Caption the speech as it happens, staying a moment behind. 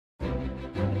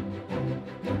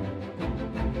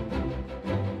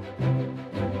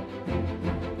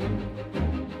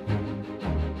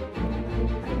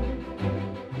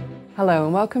Hello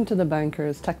and welcome to the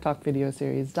Banker's Tech Talk video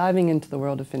series, diving into the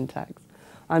world of fintechs.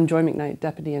 I'm Joy Macknight,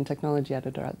 Deputy and Technology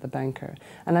Editor at The Banker,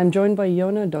 and I'm joined by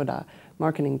Jona Doda,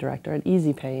 Marketing Director at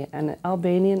EasyPay, an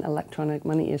Albanian electronic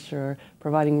money issuer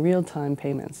providing real-time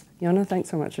payments. Jona, thanks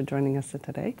so much for joining us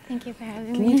today. Thank you for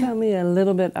having me. Can you tell me a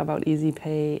little bit about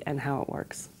EasyPay and how it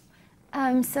works?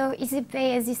 So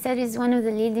EasyPay, as you said, is one of the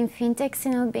leading fintechs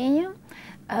in Albania.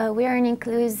 We are an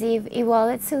inclusive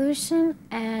e-wallet solution,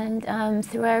 and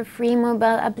through our free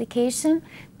mobile application,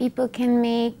 people can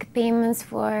make payments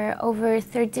for over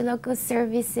 30 local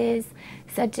services,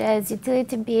 such as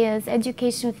utility bills,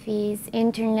 education fees,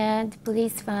 internet,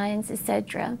 police fines,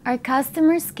 etc. Our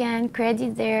customers can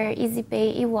credit their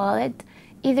EasyPay e-wallet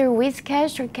either with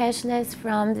cash or cashless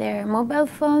from their mobile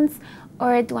phones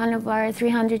or at one of our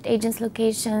 300 agents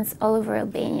locations all over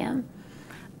Albania.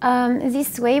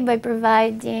 This way, by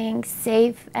providing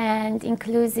safe and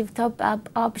inclusive top-up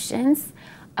options,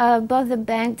 both the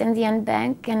banked and the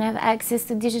unbanked can have access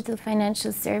to digital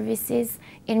financial services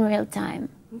in real time.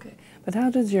 Okay, but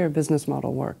how does your business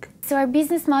model work? So our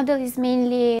business model is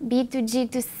mainly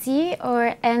B2G2C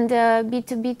and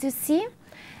B2B2C.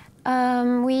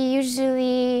 We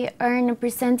usually earn a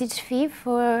percentage fee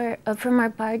from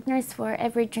our partners for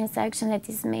every transaction that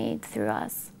is made through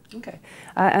us. Okay,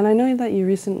 and I know that you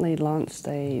recently launched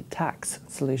a tax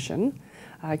solution.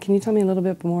 Can you tell me a little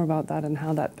bit more about that and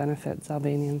how that benefits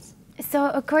Albanians? So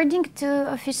according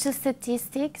to official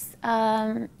statistics,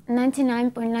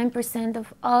 99.9%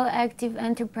 of all active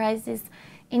enterprises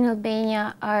in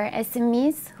Albania are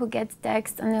SMEs who get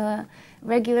taxed on a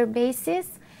regular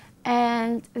basis.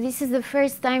 And this is the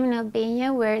first time in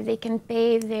Albania where they can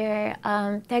pay their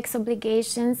tax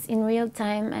obligations in real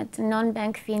time at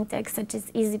non-bank fintechs such as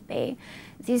EasyPay.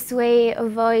 This way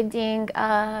avoiding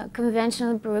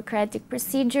conventional bureaucratic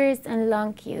procedures and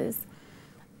long queues.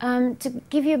 To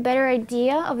give you a better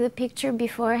idea of the picture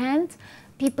beforehand,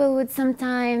 people would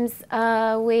sometimes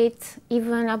wait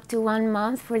even up to 1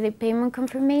 month for the payment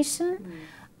confirmation.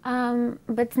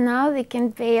 But now they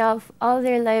can pay off all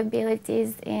their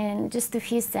liabilities in just a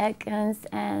few seconds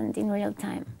and in real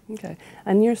time. Okay,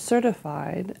 and you're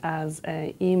certified as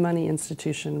an e-money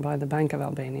institution by the Bank of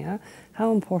Albania.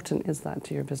 How important is that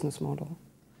to your business model?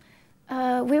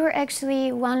 We were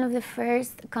actually one of the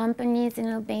first companies in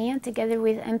Albania, together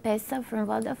with M-Pesa from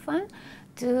Vodafone,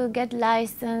 to get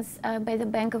licensed by the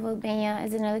Bank of Albania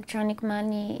as an electronic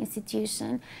money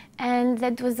institution. And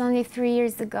that was only 3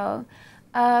 years ago.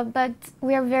 But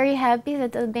we are very happy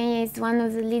that Albania is one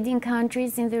of the leading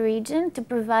countries in the region to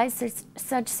provide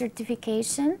such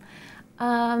certification.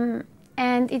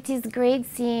 And it is great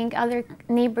seeing other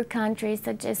neighbor countries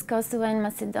such as Kosovo and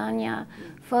Macedonia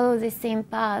follow the same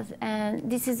path.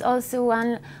 And this is also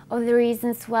one of the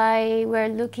reasons why we're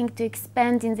looking to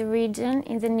expand in the region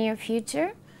in the near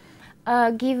future,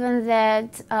 given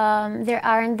that there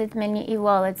aren't that many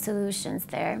e-wallet solutions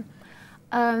there.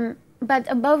 But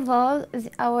above all,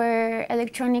 our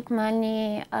electronic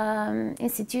money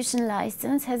institution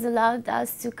license has allowed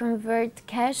us to convert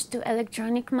cash to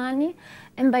electronic money.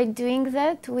 And by doing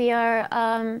that, we are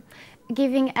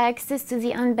giving access to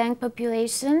the unbanked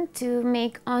population to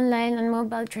make online and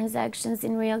mobile transactions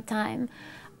in real time.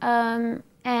 And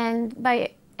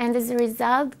as a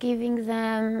result,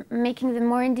 making them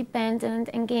more independent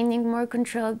and gaining more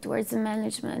control towards the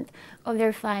management of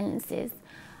their finances.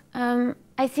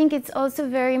 I think it's also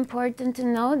very important to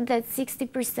note that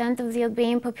 60% of the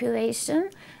Albanian population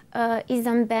is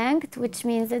unbanked, which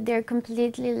means that they're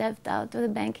completely left out of the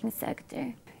banking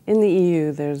sector. In the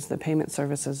EU, there's the Payment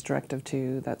Services Directive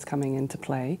 2 that's coming into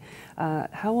play.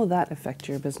 How will that affect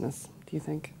your business, do you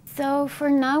think? So for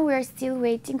now, we're still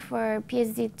waiting for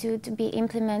PSD2 to be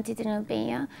implemented in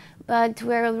Albania, but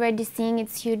we're already seeing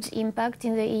its huge impact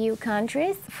in the EU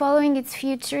countries. Following its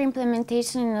future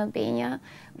implementation in Albania,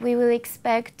 we will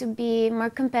expect to be more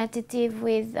competitive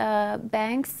with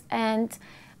banks and,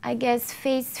 I guess,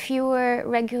 face fewer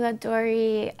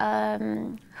regulatory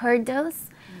hurdles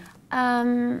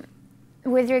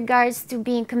with regards to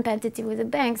being competitive with the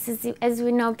banks. As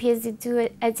we know, PSD2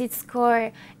 at its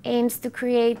core aims to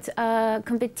create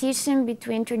competition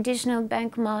between traditional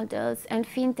bank models and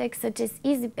fintechs such as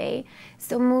EasyPay,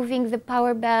 so moving the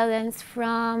power balance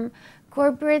from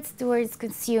corporates towards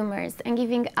consumers and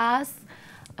giving us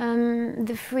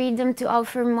the freedom to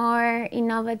offer more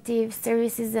innovative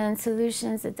services and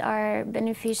solutions that are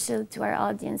beneficial to our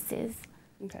audiences.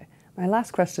 Okay. My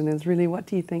last question is really, what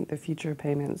do you think the future of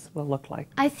payments will look like?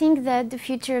 I think that the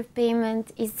future of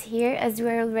payment is here, as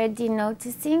we're already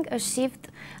noticing a shift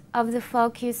of the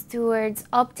focus towards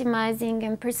optimizing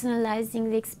and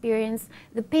personalizing the experience,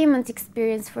 the payment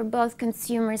experience for both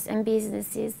consumers and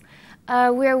businesses.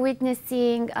 We are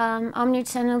witnessing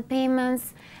omni-channel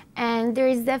payments, and there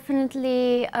is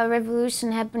definitely a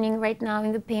revolution happening right now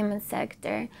in the payment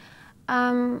sector.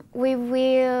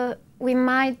 We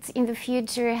might in the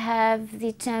future have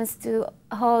the chance to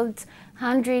hold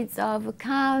hundreds of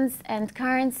accounts and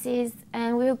currencies,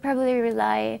 and we will probably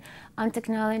rely on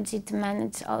technology to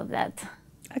manage all of that.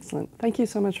 Excellent. Thank you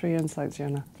so much for your insights,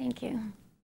 Jona. Thank you.